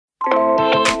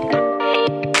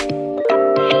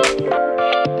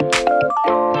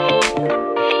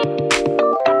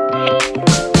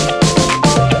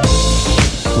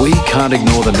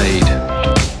nor the need.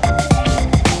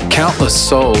 Countless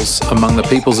souls among the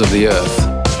peoples of the earth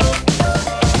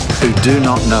who do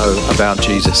not know about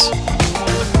Jesus.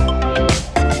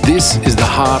 This is the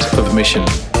heart of mission.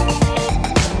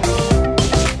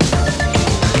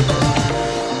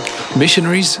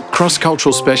 Missionaries,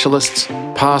 cross-cultural specialists,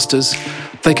 pastors,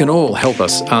 they can all help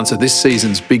us answer this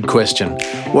season's big question: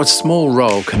 what small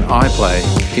role can I play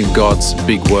in God's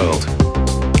big world?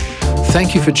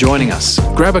 Thank you for joining us.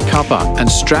 Grab a cuppa and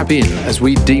strap in as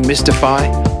we demystify,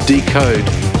 decode,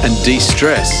 and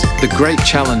de-stress the great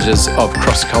challenges of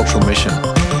cross-cultural mission.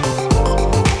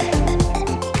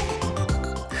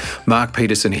 Mark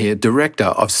Peterson here, Director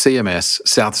of CMS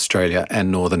South Australia and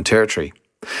Northern Territory.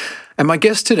 And my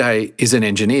guest today is an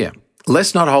engineer.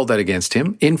 Let's not hold that against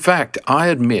him. In fact, I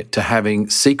admit to having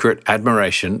secret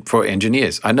admiration for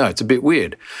engineers. I know, it's a bit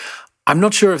weird. I'm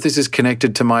not sure if this is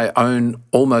connected to my own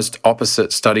almost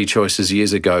opposite study choices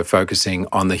years ago, focusing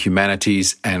on the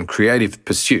humanities and creative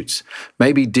pursuits.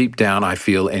 Maybe deep down I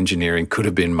feel engineering could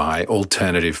have been my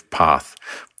alternative path.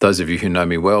 Those of you who know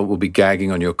me well will be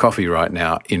gagging on your coffee right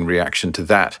now in reaction to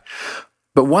that.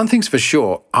 But one thing's for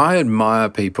sure, I admire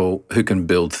people who can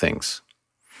build things.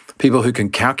 People who can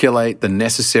calculate the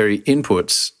necessary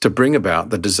inputs to bring about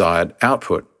the desired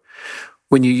output.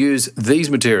 When you use these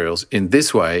materials in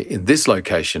this way, in this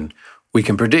location, we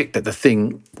can predict that the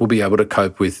thing will be able to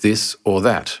cope with this or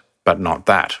that, but not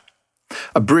that.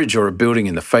 A bridge or a building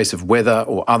in the face of weather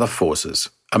or other forces.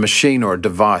 A machine or a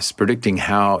device predicting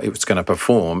how it's going to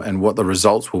perform and what the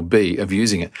results will be of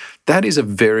using it. That is a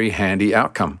very handy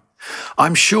outcome.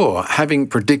 I'm sure having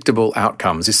predictable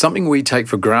outcomes is something we take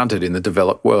for granted in the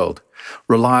developed world.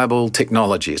 Reliable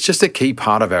technology, it's just a key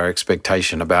part of our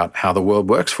expectation about how the world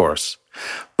works for us.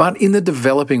 But in the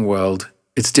developing world,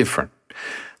 it's different.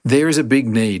 There is a big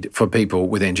need for people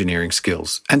with engineering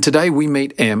skills. And today we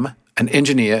meet M, an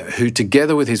engineer who,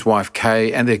 together with his wife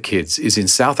Kay and their kids, is in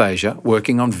South Asia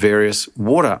working on various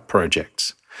water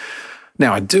projects.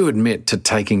 Now, I do admit to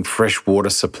taking fresh water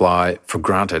supply for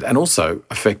granted and also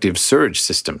effective sewage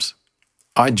systems.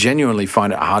 I genuinely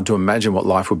find it hard to imagine what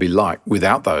life would be like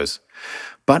without those.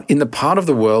 But in the part of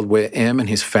the world where M and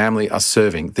his family are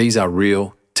serving, these are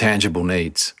real, tangible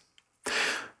needs.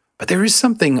 But there is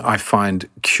something I find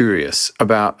curious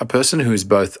about a person who is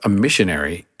both a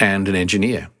missionary and an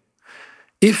engineer.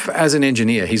 If, as an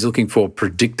engineer, he's looking for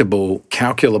predictable,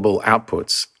 calculable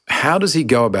outputs, how does he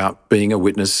go about being a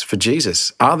witness for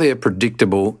Jesus? Are there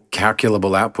predictable,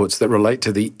 calculable outputs that relate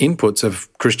to the inputs of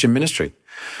Christian ministry?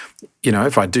 You know,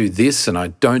 if I do this and I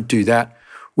don't do that,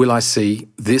 will I see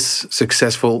this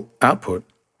successful output?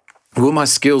 Will my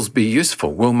skills be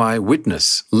useful? Will my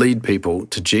witness lead people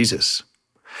to Jesus?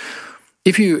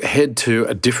 If you head to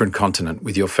a different continent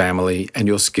with your family and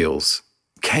your skills,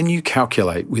 can you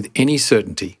calculate with any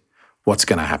certainty what's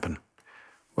going to happen?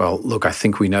 Well, look, I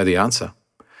think we know the answer.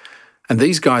 And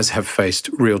these guys have faced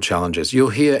real challenges.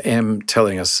 You'll hear M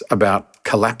telling us about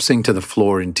collapsing to the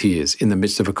floor in tears in the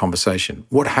midst of a conversation.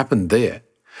 What happened there?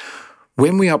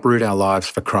 When we uproot our lives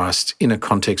for Christ in a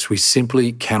context we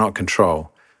simply cannot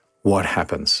control, what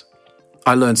happens?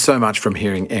 I learned so much from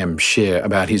hearing M share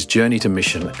about his journey to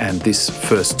mission and this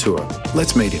first tour.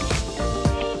 Let's meet him.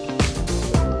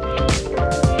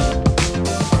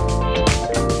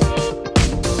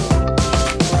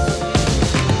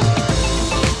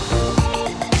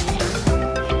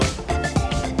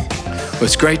 Well,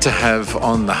 it's great to have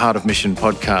on the Heart of Mission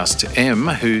podcast M,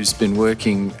 who's been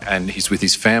working, and he's with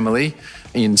his family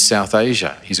in South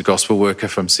Asia. He's a gospel worker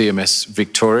from CMS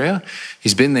Victoria.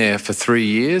 He's been there for 3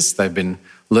 years. They've been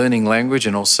learning language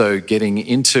and also getting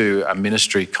into a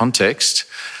ministry context.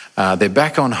 They're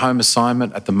back on home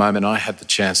assignment at the moment. I had the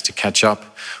chance to catch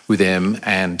up with M,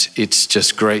 and it's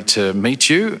just great to meet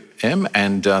you, M,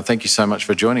 and thank you so much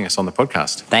for joining us on the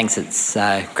podcast. Thanks, it's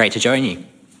great to join you.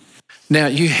 Now,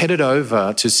 you headed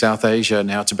over to South Asia,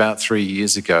 now it's about 3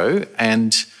 years ago,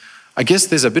 and I guess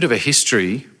there's a bit of a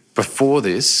history before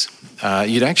this.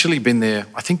 You'd actually been there,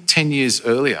 I think, 10 years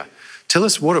earlier. Tell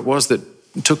us what it was that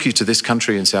took you to this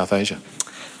country in South Asia.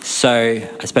 So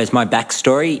I suppose my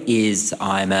backstory is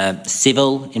I'm a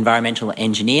civil environmental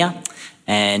engineer,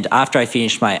 and after I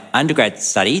finished my undergrad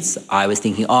studies, I was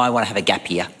thinking, I want to have a gap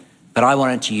year. But I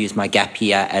wanted to use my gap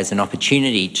year as an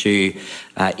opportunity to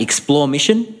explore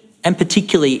mission, and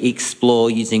particularly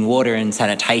explore using water and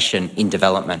sanitation in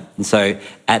development. And so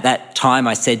at that time,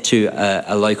 I said to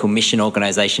a local mission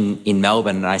organisation in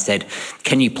Melbourne, and I said,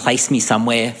 can you place me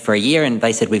somewhere for a year? And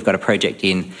they said, we've got a project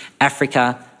in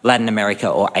Africa, Latin America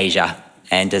or Asia.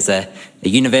 And as a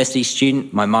university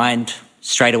student, my mind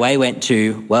straight away went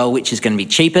to, well, which is going to be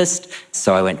cheapest?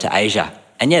 So I went to Asia.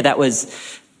 And yeah, that was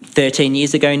 13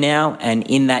 years ago now. And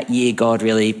in that year, God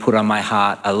really put on my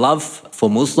heart a love for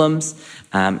Muslims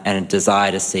and a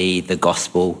desire to see the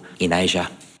gospel in Asia.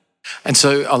 And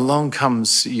so along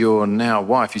comes your now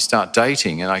wife. You start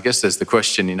dating, and I guess there's the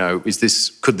question,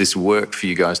 could this work for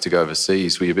you guys to go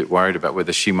overseas? Were you a bit worried about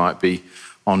whether she might be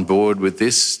on board with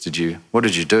this? What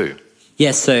did you do?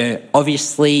 Yeah, so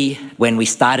obviously when we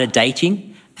started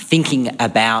dating, thinking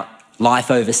about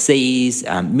life overseas,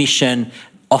 mission,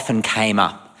 often came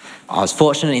up. I was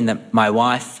fortunate in that my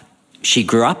wife, she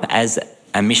grew up as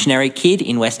a missionary kid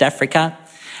in West Africa.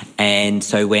 And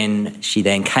so when she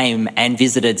then came and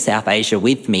visited South Asia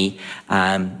with me,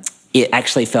 it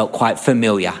actually felt quite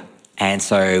familiar. And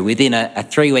so within a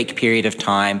 3-week period of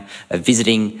time of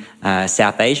visiting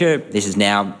South Asia, this is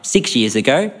now 6 years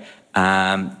ago,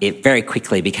 it very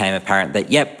quickly became apparent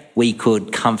that, we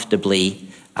could comfortably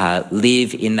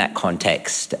live in that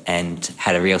context, and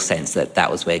had a real sense that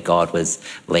that was where God was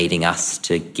leading us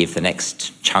to give the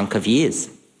next chunk of years.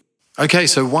 Okay,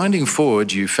 so winding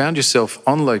forward, you found yourself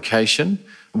on location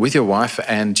with your wife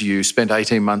and you spent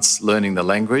 18 months learning the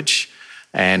language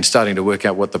and starting to work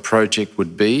out what the project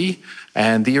would be.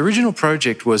 And the original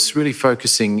project was really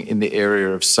focusing in the area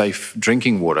of safe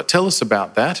drinking water. Tell us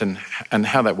about that and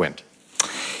how that went.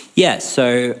 Yeah,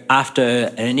 so after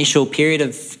an initial period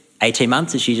of 18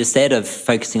 months, as you just said, of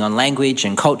focusing on language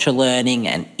and culture learning,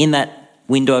 and in that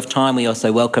window of time, we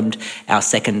also welcomed our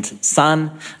second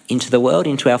son into the world,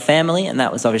 into our family, and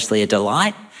that was obviously a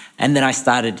delight. And then I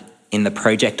started in the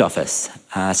project office.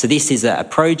 So this is a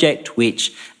project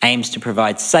which aims to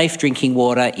provide safe drinking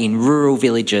water in rural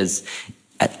villages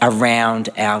around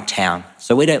our town.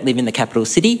 So we don't live in the capital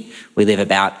city. We live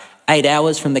about 8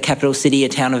 hours from the capital city, a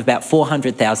town of about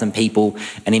 400,000 people.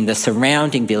 And in the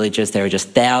surrounding villages, there are just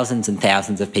thousands and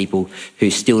thousands of people who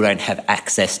still don't have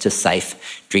access to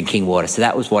safe drinking water. So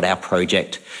that was what our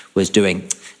project was doing.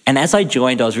 And as I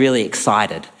joined, I was really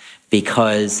excited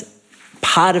because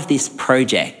part of this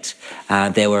project,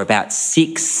 there were about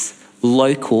 6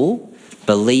 local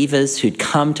believers who'd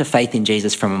come to faith in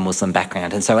Jesus from a Muslim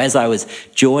background. And so as I was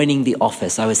joining the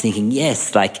office, I was thinking,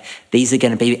 yes, these are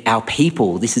going to be our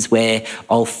people. This is where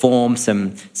I'll form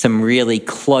some really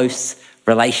close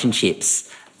relationships.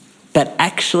 But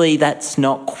actually, that's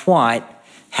not quite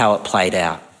how it played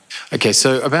out. Okay,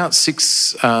 so about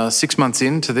 6 months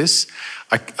into this,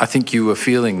 I think you were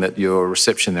feeling that your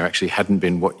reception there actually hadn't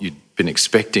been what you'd been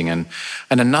expecting. And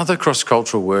another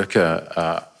cross-cultural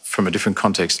worker from a different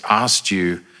context asked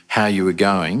you how you were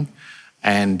going,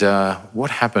 and what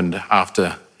happened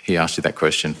after he asked you that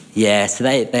question? Yeah, so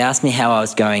they asked me how I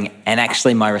was going, and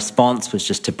actually my response was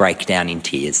just to break down in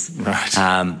tears.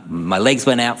 Right. My legs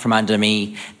went out from under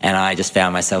me, and I just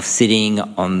found myself sitting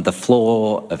on the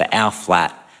floor of our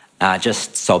flat,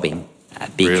 just sobbing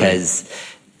because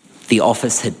the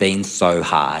office had been so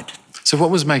hard. So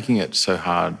what was making it so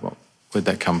hard? Where'd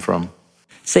that come from?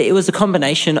 So it was a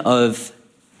combination of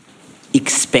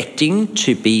expecting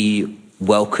to be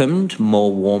welcomed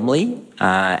more warmly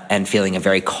and feeling a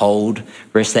very cold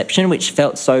reception, which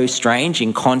felt so strange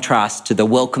in contrast to the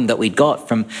welcome that we'd got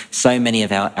from so many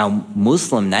of our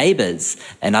Muslim neighbours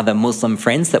and other Muslim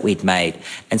friends that we'd made.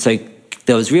 And so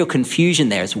there was real confusion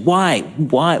there as why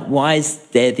is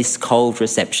there this cold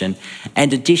reception?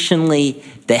 And additionally,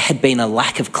 there had been a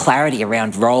lack of clarity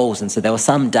around roles. And so there were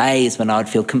some days when I would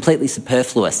feel completely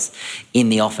superfluous in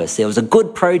the office. It was a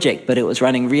good project, but it was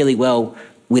running really well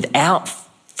without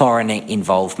foreign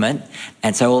involvement.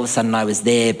 And so all of a sudden I was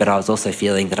there, but I was also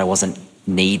feeling that I wasn't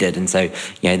needed. And so,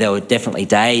 there were definitely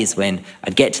days when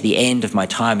I'd get to the end of my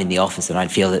time in the office and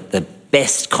I'd feel that the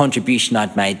best contribution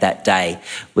I'd made that day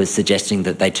was suggesting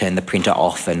that they turn the printer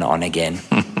off and on again.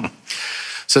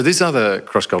 So this other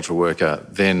cross-cultural worker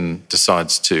then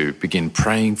decides to begin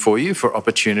praying for you for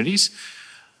opportunities.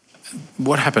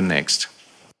 What happened next?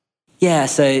 Yeah,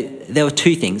 so there were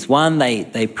 2 things. One,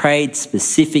 they prayed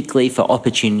specifically for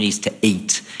opportunities to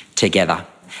eat together.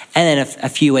 And then a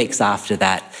few weeks after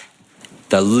that,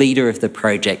 the leader of the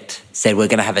project said, we're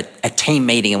going to have a team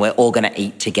meeting and we're all going to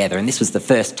eat together. And this was the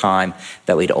first time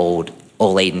that we'd all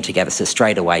eaten together. So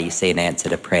straight away you see an answer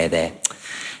to prayer there.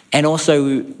 And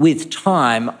also with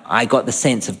time, I got the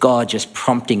sense of God just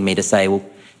prompting me to say, well,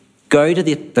 go to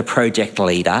the project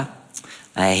leader.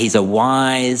 He's a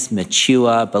wise,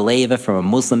 mature believer from a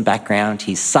Muslim background.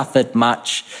 He's suffered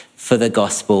much for the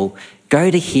gospel. Go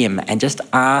to him and just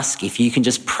ask if you can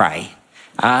just pray.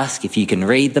 Ask if you can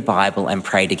read the Bible and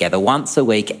pray together once a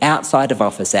week outside of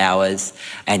office hours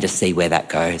and just see where that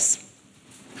goes.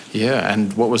 Yeah,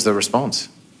 and what was the response?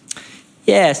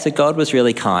 Yeah, so God was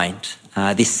really kind.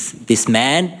 This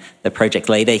man the project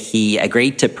leader, he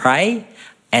agreed to pray.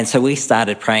 And so we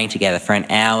started praying together for an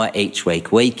hour each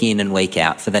week in and week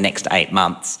out, for the next 8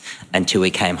 months until we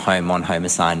came home on home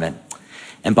assignment.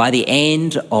 And by the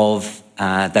end of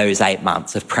those 8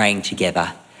 months of praying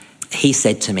together, he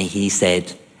said to me,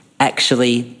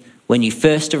 actually, when you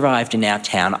first arrived in our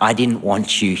town, I didn't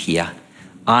want you here.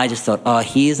 I just thought, oh,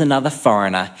 here's another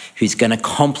foreigner who's going to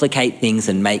complicate things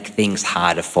and make things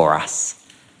harder for us.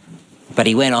 But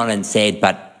he went on and said,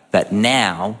 but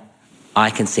now I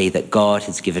can see that God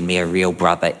has given me a real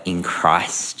brother in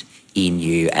Christ in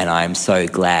you, and I am so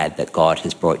glad that God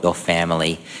has brought your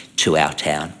family to our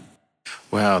town.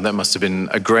 Wow, that must have been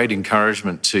a great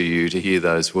encouragement to you to hear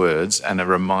those words, and a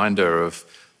reminder of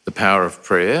the power of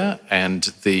prayer and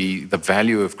the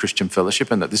value of Christian fellowship,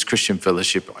 and that this Christian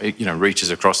fellowship, reaches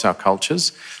across our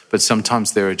cultures. But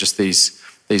sometimes there are just these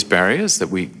barriers that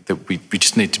we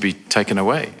just need to be taken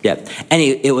away. Yeah, and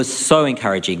it was so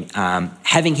encouraging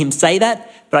having him say that.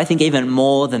 But I think even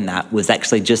more than that was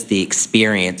actually just the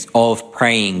experience of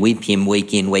praying with him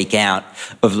week in, week out,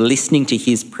 of listening to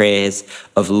his prayers,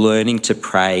 of learning to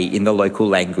pray in the local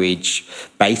language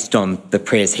based on the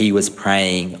prayers he was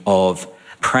praying, of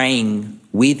praying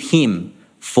with him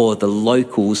for the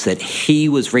locals that he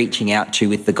was reaching out to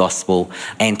with the gospel,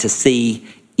 and to see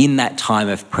in that time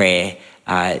of prayer,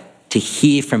 to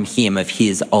hear from him of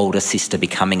his older sister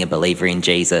becoming a believer in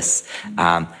Jesus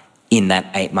in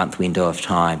that 8-month window of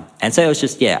time. And so it was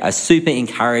just, a super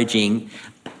encouraging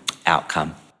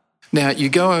outcome. Now, you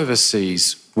go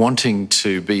overseas wanting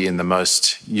to be in the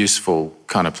most useful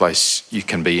kind of place you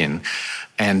can be in,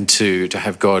 and to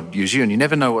have God use you. And you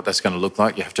never know what that's going to look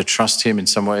like. You have to trust him in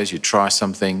some ways. You try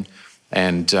something.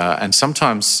 And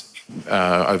sometimes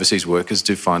overseas workers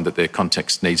do find that their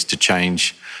context needs to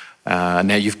change.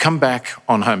 Now, you've come back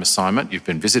on home assignment. You've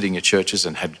been visiting your churches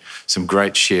and had some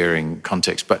great sharing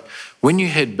context. But when you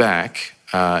head back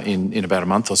in about a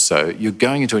month or so, you're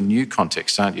going into a new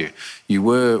context, aren't you? You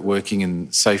were working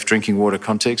in safe drinking water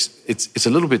context. It's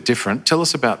a little bit different. Tell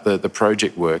us about the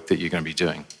project work that you're going to be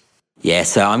doing. Yeah,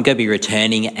 so I'm going to be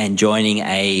returning and joining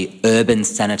a urban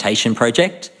sanitation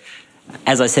project.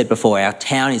 As I said before, our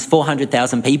town is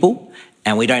 400,000 people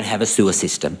and we don't have a sewer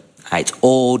system. It's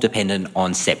all dependent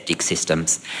on septic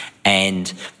systems.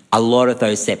 And a lot of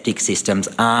those septic systems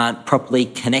aren't properly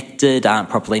connected, aren't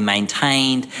properly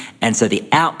maintained. And so the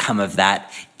outcome of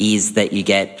that is that you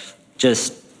get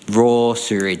just raw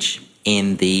sewage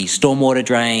in the stormwater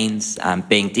drains,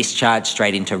 being discharged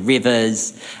straight into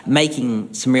rivers,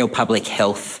 making some real public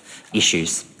health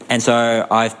issues. And so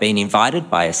I've been invited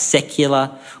by a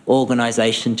secular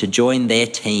organisation to join their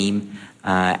team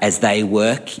as they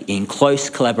work in close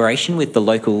collaboration with the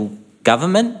local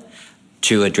government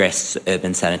to address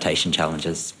urban sanitation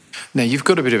challenges. Now, you've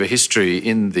got a bit of a history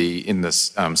in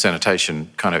this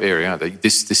sanitation kind of area.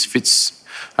 This fits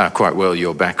quite well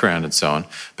your background and so on.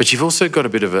 But you've also got a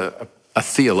bit of a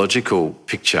theological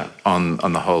picture on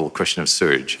the whole question of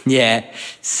sewage. Yeah.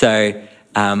 So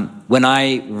when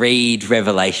I read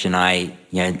Revelation, I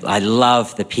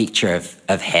love the picture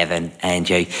of heaven, and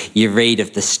you read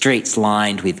of the streets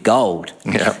lined with gold.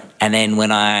 Yeah. And then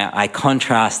when I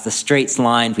contrast the streets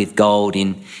lined with gold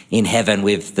in heaven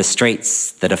with the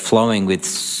streets that are flowing with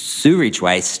sewage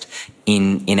waste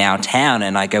in our town,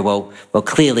 and I go, well,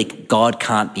 clearly God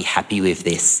can't be happy with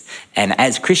this. And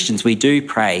as Christians, we do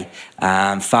pray,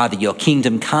 Father, your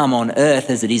kingdom come on earth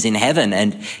as it is in heaven.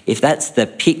 And if that's the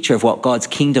picture of what God's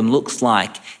kingdom looks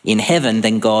like in heaven,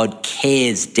 then God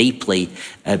cares deeply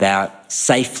about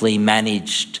safely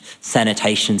managed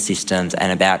sanitation systems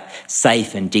and about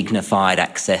safe and dignified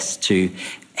access to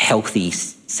healthy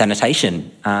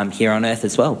sanitation here on earth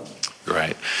as well.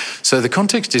 Great. So the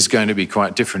context is going to be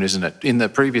quite different, isn't it? In the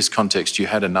previous context, you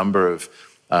had a number of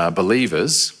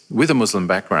believers with a Muslim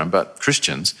background, but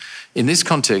Christians. In this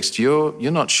context, you're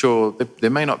not sure. There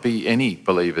may not be any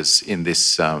believers in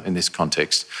this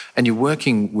context, and you're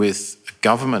working with a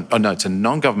government. Oh no, it's a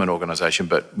non-government organisation,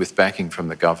 but with backing from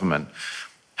the government.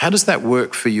 How does that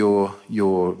work for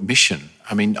your mission?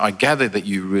 I mean, I gather that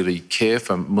you really care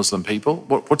for Muslim people.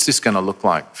 What's this going to look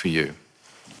like for you?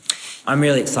 I'm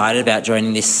really excited about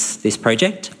joining this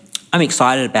project. I'm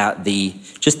excited about the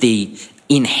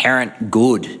inherent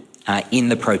good in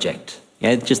the project.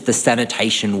 Just the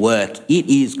sanitation work. It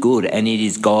is good, and it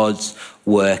is God's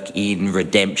work in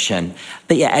redemption.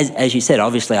 But yeah, as you said,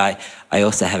 obviously I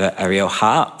also have a real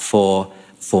heart for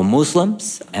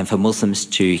Muslims, and for Muslims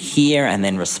to hear and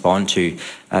then respond to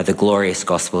the glorious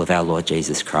gospel of our Lord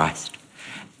Jesus Christ.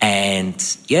 And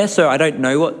so I don't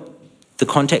know what the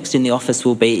context in the office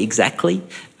will be exactly.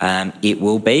 It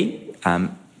will be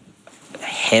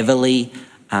heavily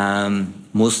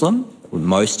Muslim.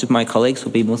 Most of my colleagues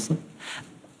will be Muslim.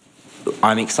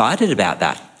 I'm excited about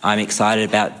that. I'm excited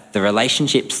about the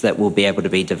relationships that will be able to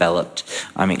be developed.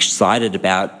 I'm excited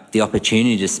about the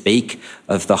opportunity to speak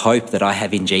of the hope that I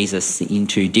have in Jesus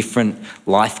into different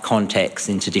life contexts,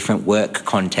 into different work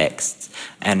contexts.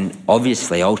 And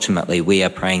obviously, ultimately, we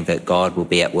are praying that God will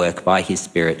be at work by his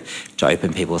Spirit to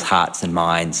open people's hearts and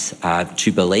minds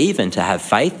to believe and to have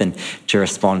faith and to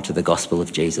respond to the gospel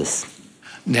of Jesus.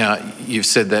 Now, you've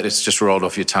said that it's just rolled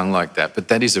off your tongue like that, but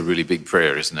that is a really big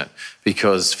prayer, isn't it?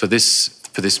 Because for this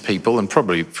people, and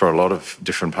probably for a lot of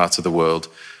different parts of the world,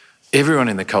 everyone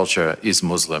in the culture is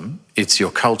Muslim. It's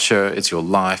your culture, it's your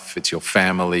life, it's your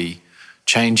family.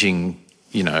 Changing,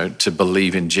 to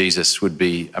believe in Jesus would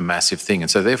be a massive thing. And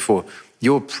so therefore,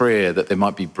 your prayer that there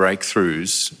might be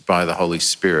breakthroughs by the Holy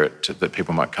Spirit, that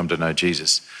people might come to know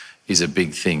Jesus, is a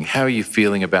big thing. How are you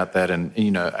feeling about that? And,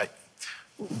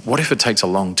 what if it takes a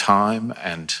long time,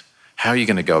 and how are you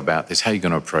going to go about this? How are you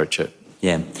going to approach it?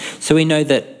 Yeah, so we know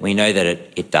that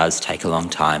it does take a long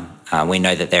time. We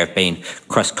know that there have been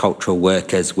cross-cultural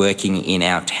workers working in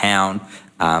our town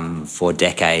for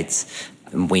decades.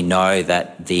 We know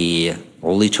that the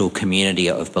little community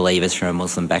of believers from a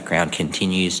Muslim background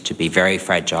continues to be very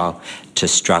fragile, to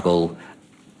struggle.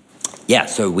 Yeah,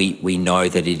 so we know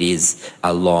that it is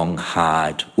a long,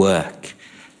 hard work.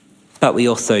 But we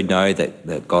also know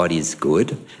that God is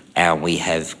good, and we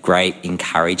have great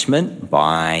encouragement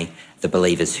by the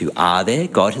believers who are there.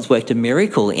 God has worked a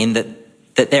miracle in that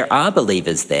there are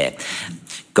believers there.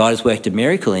 God has worked a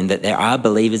miracle in that there are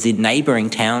believers in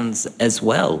neighbouring towns as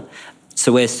well.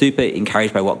 So we're super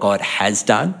encouraged by what God has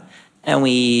done, and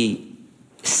we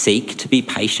seek to be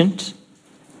patient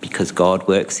because God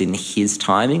works in his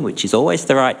timing, which is always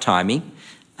the right timing,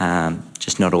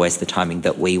 just not always the timing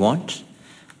that we want.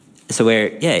 So we're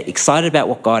excited about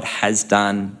what God has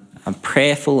done. I'm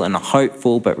prayerful and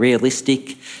hopeful but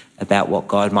realistic about what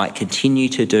God might continue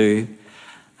to do,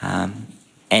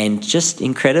 and just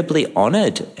incredibly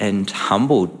honoured and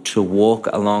humbled to walk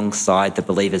alongside the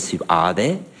believers who are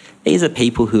there. These are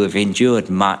people who have endured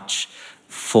much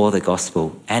for the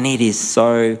gospel, and it is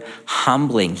so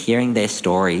humbling hearing their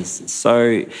stories,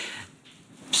 so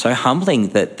humbling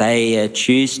that they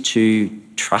choose to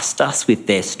trust us with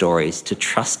their stories, to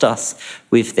trust us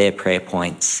with their prayer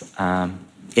points.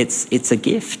 It's a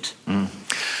gift.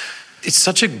 It's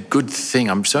such a good thing.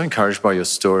 I'm so encouraged by your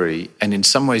story, and in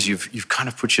some ways you've kind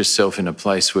of put yourself in a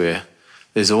place where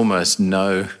there's almost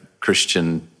no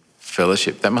Christian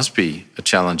fellowship. That must be a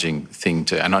challenging thing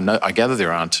to, and I gather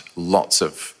there aren't lots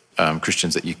of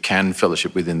Christians that you can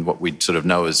fellowship with in what we sort of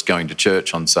know as going to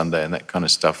church on Sunday and that kind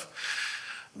of stuff.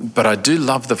 But I do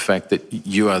love the fact that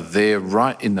you are there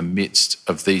right in the midst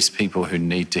of these people who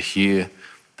need to hear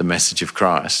the message of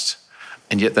Christ,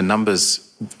 and yet the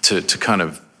numbers to kind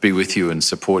of be with you and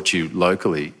support you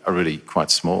locally are really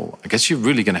quite small. I guess you're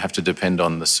really going to have to depend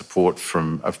on the support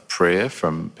of prayer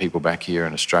from people back here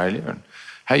in Australia. And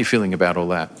how are you feeling about all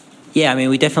that? Yeah, I mean,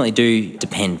 we definitely do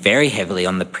depend very heavily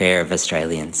on the prayer of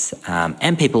Australians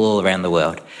and people all around the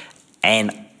world.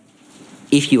 And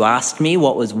if you asked me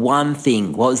what was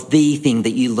the thing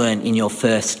that you learned in your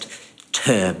first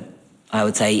term, I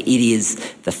would say it is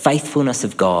the faithfulness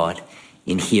of God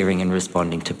in hearing and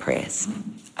responding to prayers.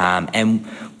 And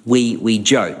we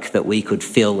joke that we could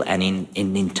fill an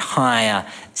entire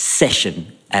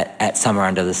session at Summer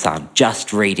Under the Sun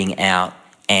just reading out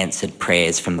answered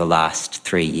prayers from the last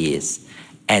 3 years.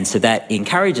 And so that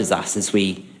encourages us as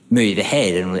we move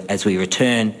ahead and as we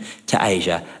return to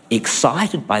Asia,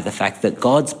 excited by the fact that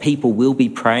God's people will be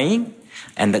praying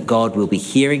and that God will be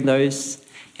hearing those.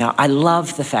 I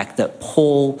love the fact that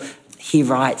Paul, he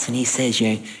writes and he says,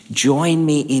 join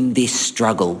me in this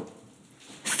struggle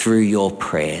through your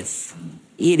prayers.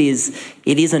 It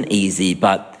isn't easy,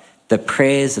 but the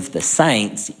prayers of the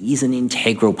saints is an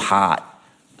integral part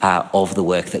of the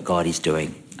work that God is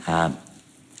doing.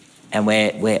 And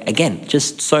we're again,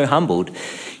 just so humbled.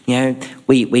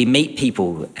 We meet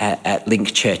people at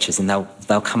Link churches and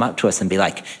they'll come up to us and be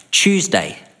like,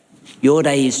 Tuesday, your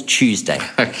day is Tuesday.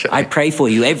 Okay. I pray for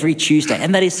you every Tuesday.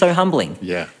 And that is so humbling.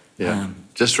 Yeah.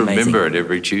 Just remember it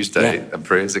every Tuesday. The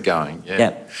prayers are going.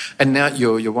 Yeah. And now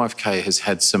your wife Kay has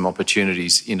had some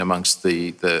opportunities in amongst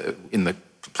in the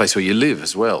place where you live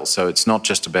as well. So it's not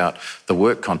just about the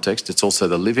work context, it's also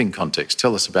the living context.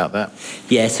 Tell us about that.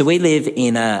 Yeah, so we live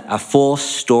in a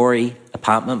 4-storey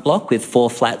apartment block with 4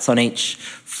 flats on each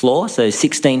floor. So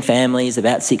 16 families,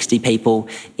 about 60 people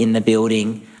in the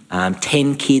building,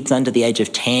 10 kids under the age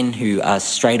of 10 who are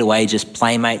straight away just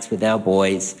playmates with our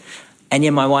boys. And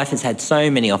my wife has had so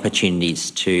many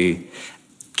opportunities to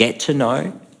get to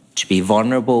know, to be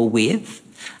vulnerable with,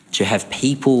 to have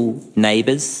people,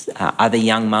 neighbours, other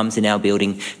young mums in our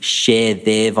building share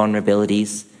their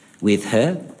vulnerabilities with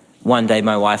her. One day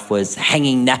my wife was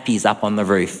hanging nappies up on the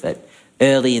roof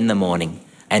early in the morning,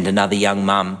 and another young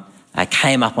mum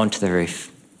came up onto the roof,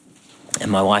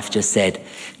 and my wife just said,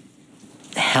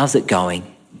 "How's it going?"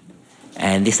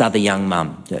 And this other young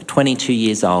mum, 22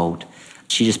 years old,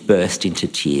 she just burst into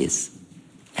tears,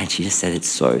 and she just said, "It's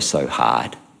so, so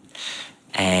hard."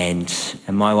 And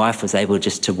my wife was able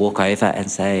just to walk over and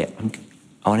say,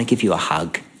 "I want to give you a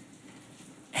hug."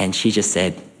 And she just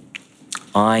said,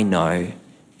 "I know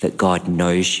that God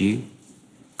knows you,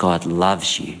 God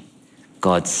loves you,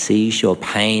 God sees your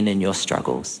pain and your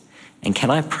struggles. And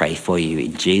can I pray for you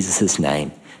in Jesus'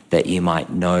 name that you might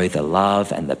know the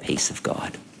love and the peace of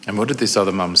God?" And what did this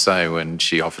other mum say when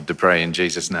she offered to pray in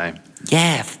Jesus' name?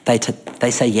 Yeah,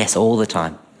 they say yes all the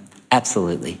time.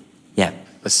 Absolutely, yeah.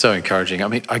 That's so encouraging. I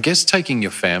mean, I guess taking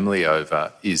your family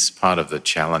over is part of the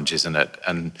challenge, isn't it?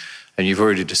 And you've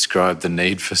already described the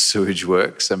need for sewage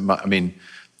works. I mean,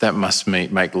 that must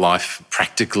make life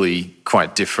practically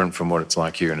quite different from what it's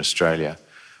like here in Australia.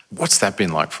 What's that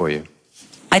been like for you?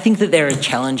 I think that there are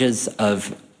challenges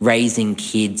of raising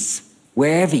kids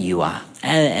wherever you are,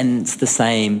 and it's the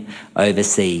same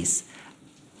overseas.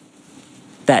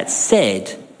 That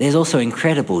said, there's also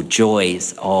incredible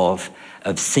joys of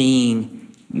seeing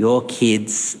your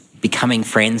kids becoming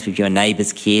friends with your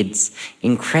neighbours' kids,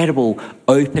 incredible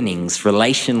openings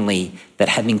relationally that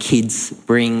having kids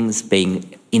brings,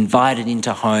 being invited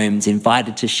into homes,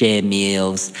 invited to share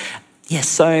meals. Yeah,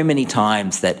 so many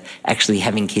times that actually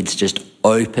having kids just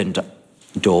opened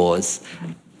doors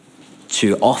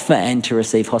to offer and to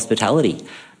receive hospitality.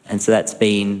 And so that's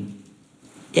been,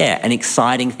 an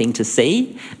exciting thing to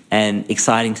see, and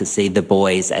exciting to see the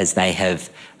boys as they have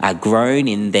grown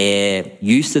in their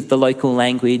use of the local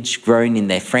language, grown in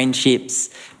their friendships.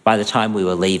 By the time we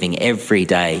were leaving every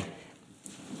day,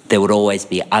 there would always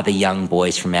be other young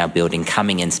boys from our building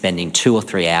coming and spending 2 or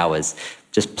 3 hours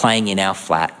just playing in our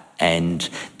flat, and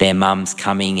their mums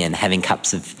coming and having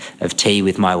cups of tea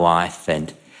with my wife,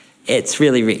 and it's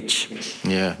really rich.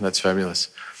 Yeah, that's fabulous.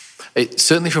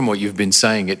 Certainly from what you've been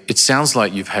saying, it sounds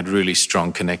like you've had really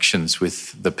strong connections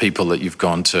with the people that you've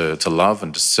gone to love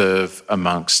and to serve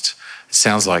amongst. It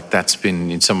sounds like that's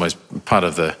been in some ways part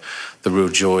of the real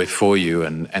joy for you,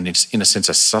 and it's in a sense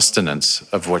a sustenance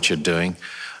of what you're doing.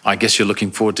 I guess you're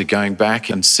looking forward to going back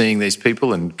and seeing these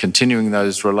people and continuing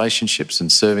those relationships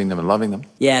and serving them and loving them.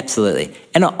 Yeah, absolutely.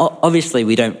 And obviously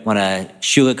we don't want to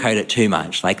sugarcoat it too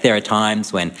much. Like, there are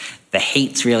times when the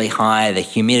heat's really high, the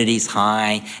humidity's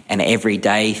high, and every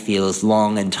day feels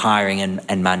long and tiring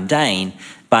and mundane.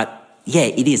 But yeah,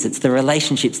 it is. It's the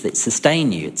relationships that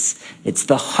sustain you. It's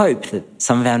the hope that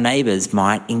some of our neighbours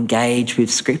might engage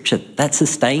with Scripture that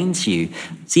sustains you.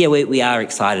 So yeah, we are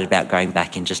excited about going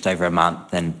back in just over a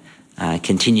month, and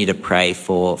continue to pray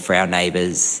for our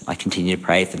neighbours. I continue to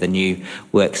pray for the new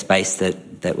workspace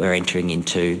that we're entering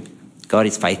into. God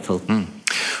is faithful.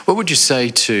 What would you say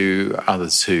to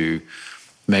others who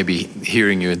may be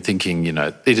hearing you and thinking,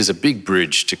 it is a big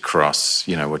bridge to cross,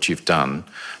 what you've done,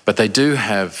 but they do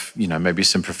have, maybe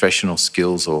some professional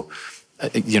skills or,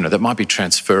 that might be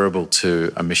transferable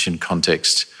to a mission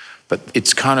context, but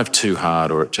it's kind of too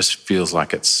hard, or it just feels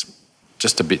like it's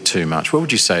just a bit too much? What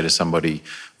would you say to somebody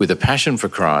with a passion for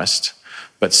Christ,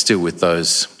 but still with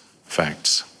those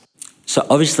facts? So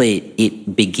obviously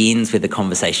it begins with a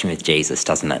conversation with Jesus,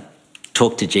 doesn't it?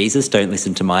 Talk to Jesus, don't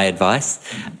listen to my advice.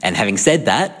 And having said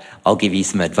that, I'll give you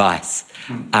some advice.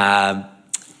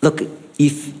 Look,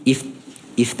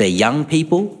 if they're young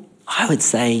people, I would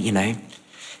say,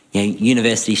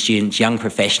 university students, young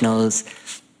professionals,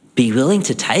 be willing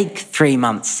to take 3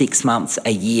 months, 6 months,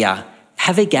 a year,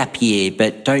 have a gap year,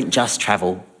 but don't just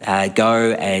travel.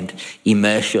 Go and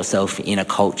immerse yourself in a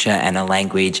culture and a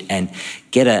language, and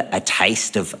get a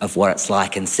taste of what it's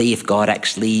like, and see if God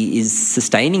actually is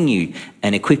sustaining you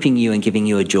and equipping you and giving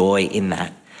you a joy in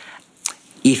that.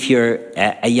 If you're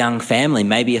a young family,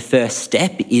 maybe a first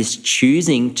step is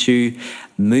choosing to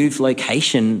move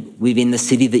location within the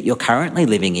city that you're currently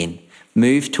living in.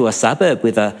 Move to a suburb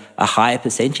with a higher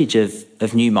percentage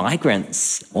of new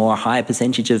migrants, or a higher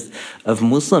percentage of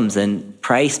Muslims, and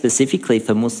pray specifically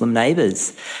for Muslim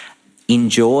neighbours.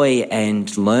 Enjoy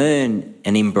and learn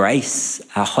and embrace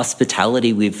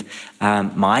hospitality with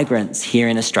migrants here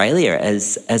in Australia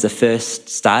as a first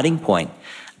starting point.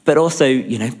 But also,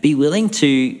 be willing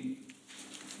to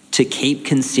keep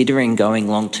considering going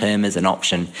long-term as an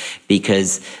option,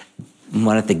 because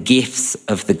one of the gifts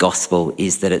of the gospel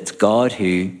is that it's God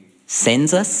who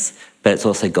sends us, but it's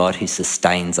also God who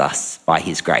sustains us by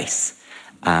his grace.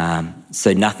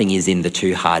 So nothing is in the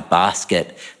too hard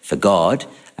basket for God,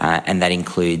 and that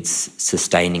includes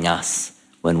sustaining us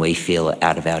when we feel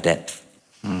out of our depth.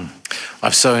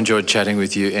 I've so enjoyed chatting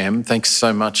with you, Em. Thanks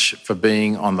so much for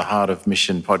being on the Heart of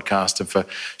Mission podcast and for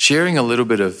sharing a little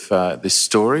bit of this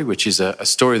story, which is a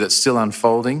story that's still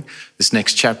unfolding. This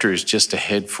next chapter is just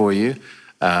ahead for you.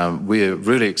 We're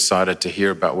really excited to hear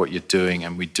about what you're doing,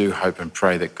 and we do hope and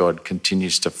pray that God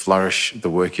continues to flourish the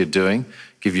work you're doing,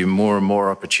 give you more and more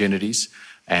opportunities,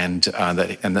 and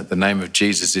that the name of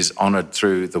Jesus is honoured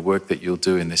through the work that you'll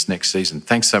do in this next season.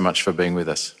 Thanks so much for being with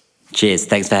us. Cheers.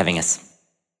 Thanks for having us.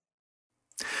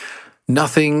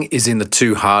 Nothing is in the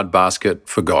too hard basket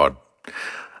for God.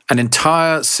 An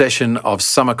entire session of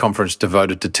summer conference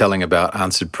devoted to telling about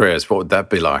answered prayers. What would that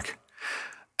be like?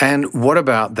 And what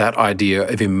about that idea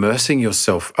of immersing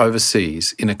yourself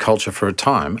overseas in a culture for a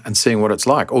time and seeing what it's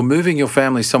like? Or moving your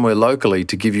family somewhere locally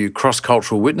to give you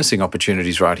cross-cultural witnessing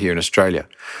opportunities right here in Australia?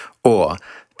 Or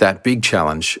that big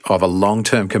challenge of a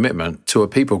long-term commitment to a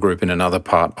people group in another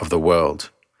part of the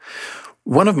world?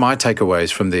 One of my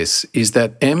takeaways from this is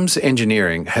that Em's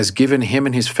engineering has given him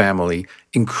and his family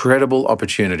incredible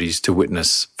opportunities to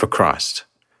witness for Christ.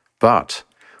 But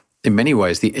in many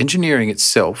ways, the engineering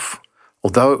itself,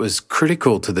 although it was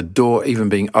critical to the door even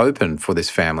being open for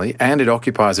this family, and it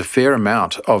occupies a fair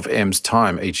amount of Em's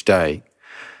time each day,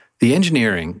 the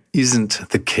engineering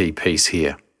isn't the key piece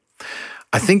here.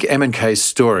 I think M and K's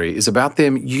story is about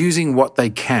them using what they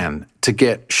can to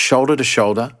get shoulder to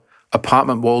shoulder,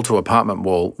 apartment wall to apartment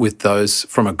wall with those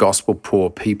from a gospel-poor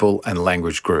people and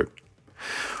language group.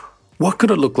 What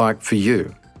could it look like for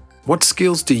you? What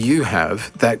skills do you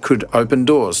have that could open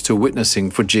doors to witnessing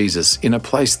for Jesus in a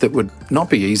place that would not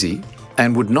be easy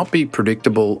and would not be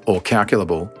predictable or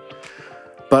calculable,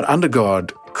 but under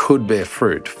God could bear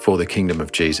fruit for the kingdom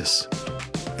of Jesus?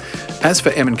 As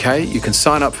for M&K, you can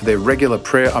sign up for their regular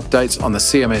prayer updates on the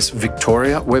CMS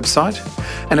Victoria website.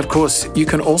 And of course, you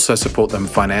can also support them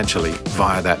financially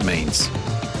via that means.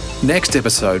 Next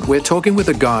episode, we're talking with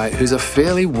a guy who's a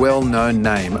fairly well-known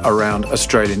name around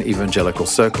Australian evangelical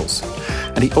circles.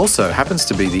 And he also happens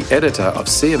to be the editor of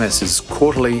CMS's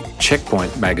quarterly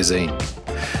Checkpoint magazine.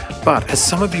 But as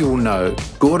some of you will know,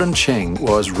 Gordon Cheng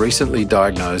was recently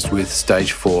diagnosed with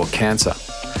stage 4 cancer.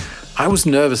 I was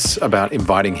nervous about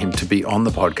inviting him to be on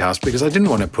the podcast because I didn't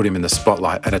want to put him in the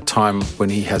spotlight at a time when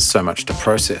he has so much to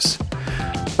process.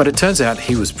 But it turns out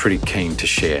he was pretty keen to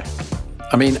share.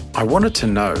 I mean, I wanted to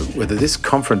know whether this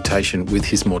confrontation with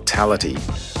his mortality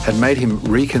had made him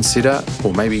reconsider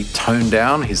or maybe tone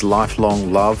down his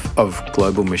lifelong love of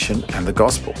global mission and the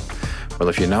gospel. Well,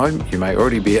 if you know him, you may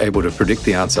already be able to predict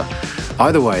the answer.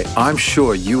 Either way, I'm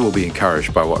sure you will be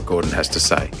encouraged by what Gordon has to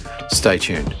say. Stay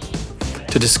tuned.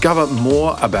 To discover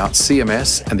more about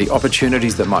CMS and the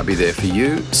opportunities that might be there for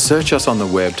you, search us on the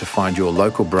web to find your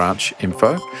local branch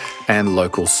info and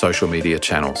local social media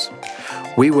channels.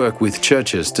 We work with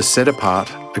churches to set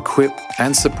apart, equip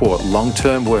and support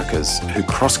long-term workers who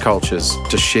cross cultures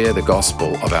to share the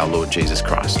gospel of our Lord Jesus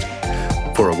Christ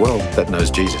for a world that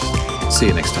knows Jesus. See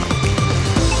you next time.